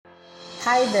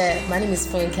Hi there, my name is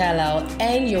Funke Alao,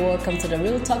 and you're welcome to the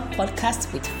Real Talk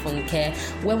podcast with Funke,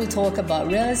 where we talk about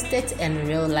real estate and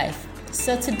real life.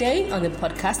 So today on the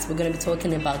podcast, we're going to be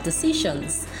talking about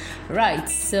decisions. Right,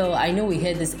 so I know we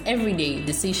hear this every day,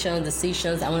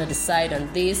 decisions, I want to decide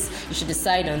on this, you should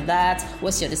decide on that,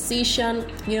 what's your decision?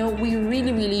 We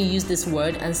really use this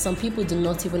word, and some people do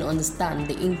not even understand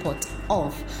the import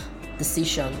of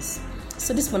decisions.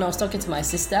 So this one, I was talking to my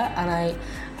sister, and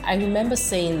I remember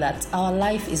saying that our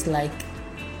life is like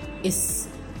it's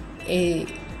a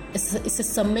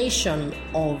summation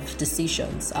of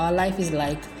decisions. Our life is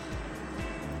like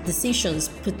decisions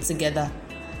put together,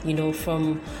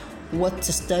 from what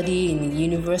to study in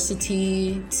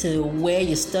university, to where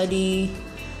you study,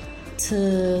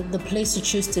 to the place you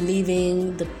choose to live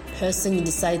in, the person you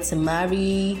decide to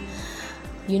marry,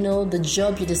 the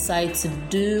job you decide to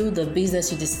do, the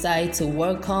business you decide to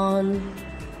work on,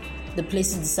 the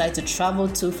place you decide to travel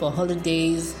to for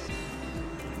holidays,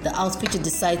 the outfit you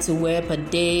decide to wear per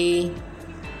day,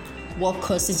 what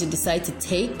courses you decide to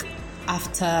take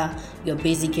after your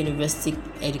basic university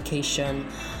education,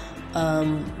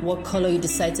 what color you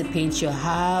decide to paint your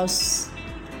house,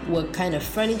 what kind of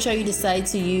furniture you decide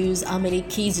to use, how many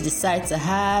kids you decide to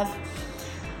have.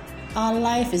 Our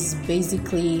life is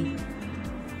basically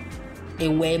a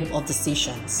web of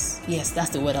decisions. Yes, that's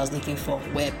the word I was looking for,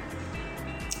 web.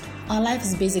 Our life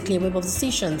is basically a web of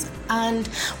decisions, and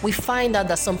we find out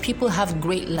that some people have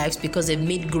great lives because they've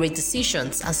made great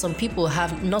decisions, and some people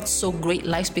have not so great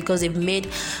lives because they've made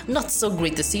not so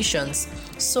great decisions.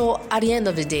 So at the end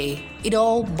of the day, it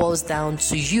all boils down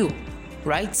to you,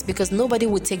 right? Because nobody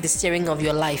will take the steering of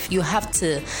your life. You have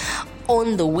to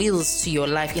own the wheels to your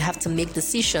life. You have to make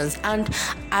decisions, and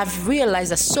I've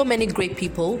realized that so many great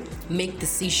people make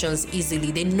decisions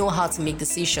easily. They know how to make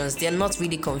decisions. They're not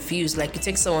really confused. Like, you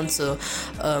take someone to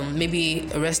maybe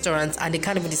a restaurant and they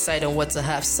can't even decide on what to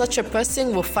have. Such a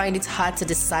person will find it hard to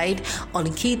decide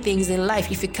on key things in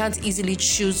life. If you can't easily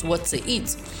choose what to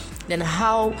eat, then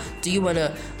how do you want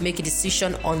to make a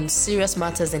decision on serious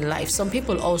matters in life? Some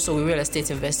people also with real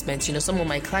estate investments, some of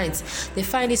my clients, they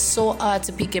find it so hard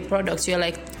to pick a product. You're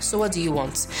like, so what do you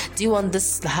want? Do you want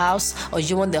this house, or do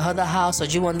you want the other house, or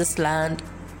do you want this land?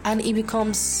 And it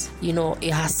becomes, a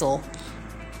hassle.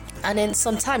 And then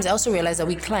sometimes I also realize that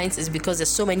with clients is because there's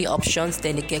so many options,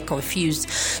 then they get confused.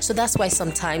 So that's why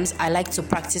sometimes I like to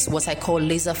practice what I call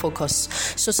laser focus.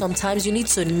 So sometimes you need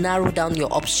to narrow down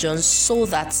your options so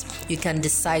that you can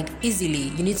decide easily.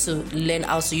 You need to learn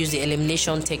how to use the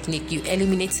elimination technique. You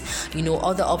eliminate,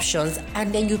 other options,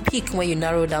 and then you pick when you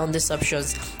narrow down these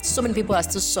options. So many people are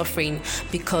still suffering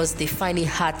because they find it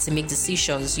hard to make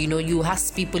decisions. You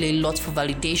ask people a lot for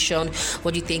validation.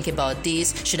 What do you think about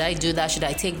this? Should I do that? Should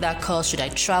I take that course? Should I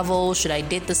travel? Should I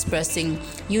date this person?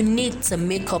 You need to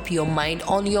make up your mind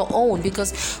on your own,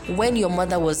 because when your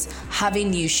mother was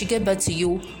having you, she gave birth to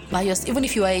you by yourself. Even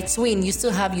if you are a twin, you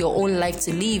still have your own life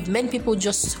to live. Many people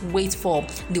just wait for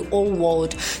the whole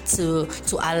world to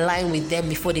align with them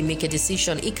before they make a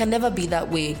decision. It can never be that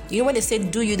way. When they say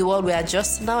do you, the world will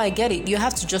adjust. Now I get it. You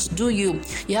have to just do you.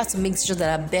 You have to make decisions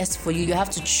that are best for you. You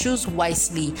have to choose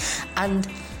wisely. And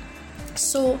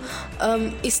so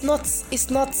it's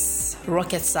not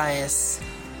rocket science.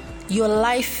 Your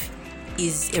life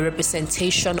is a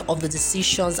representation of the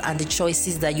decisions and the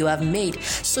choices that you have made.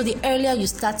 So the earlier you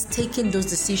start taking those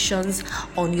decisions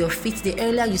on your feet, the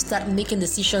earlier you start making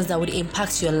decisions that would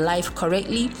impact your life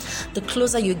correctly, the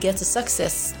closer you get to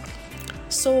success.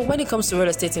 So when it comes to real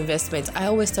estate investment, I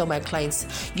always tell my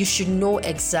clients, you should know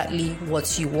exactly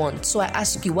what you want. So I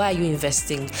ask you, why are you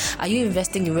investing? Are you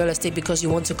investing in real estate because you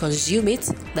want to consume it?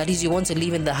 That is, you want to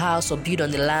live in the house or build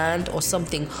on the land or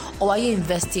something? Or are you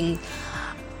investing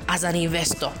as an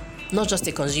investor, not just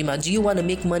a consumer? Do you want to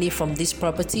make money from this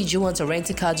property? Do you want to rent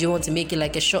a car? Do you want to make it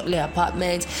like a short-stay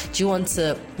apartment? Do you want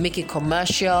to make it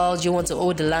commercial? Do you want to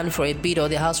own the land for a bit or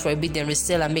the house for a bit, then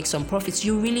resell and make some profits?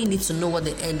 You really need to know what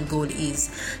the end goal is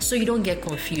so you don't get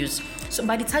confused. So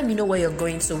by the time you know where you're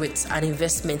going to with an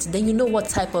investment, then you know what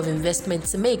type of investment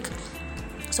to make.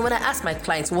 So when I ask my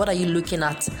clients, what are you looking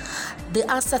at? The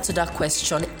answer to that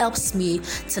question helps me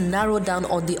to narrow down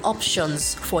on the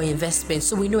options for investment,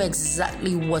 so we know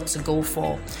exactly what to go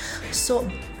for. So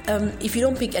if you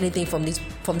don't pick anything from this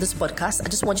podcast, I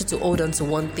just want you to hold on to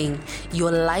one thing.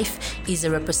 Your life is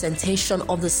a representation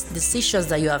of the decisions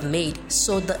that you have made.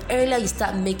 So the earlier you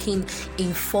start making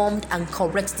informed and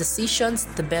correct decisions,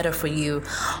 the better for you.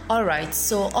 All right,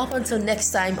 so up until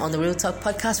next time on the Real Talk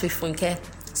podcast with Funke,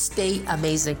 stay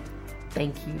amazing.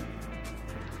 Thank you.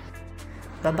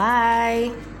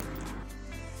 Bye-bye.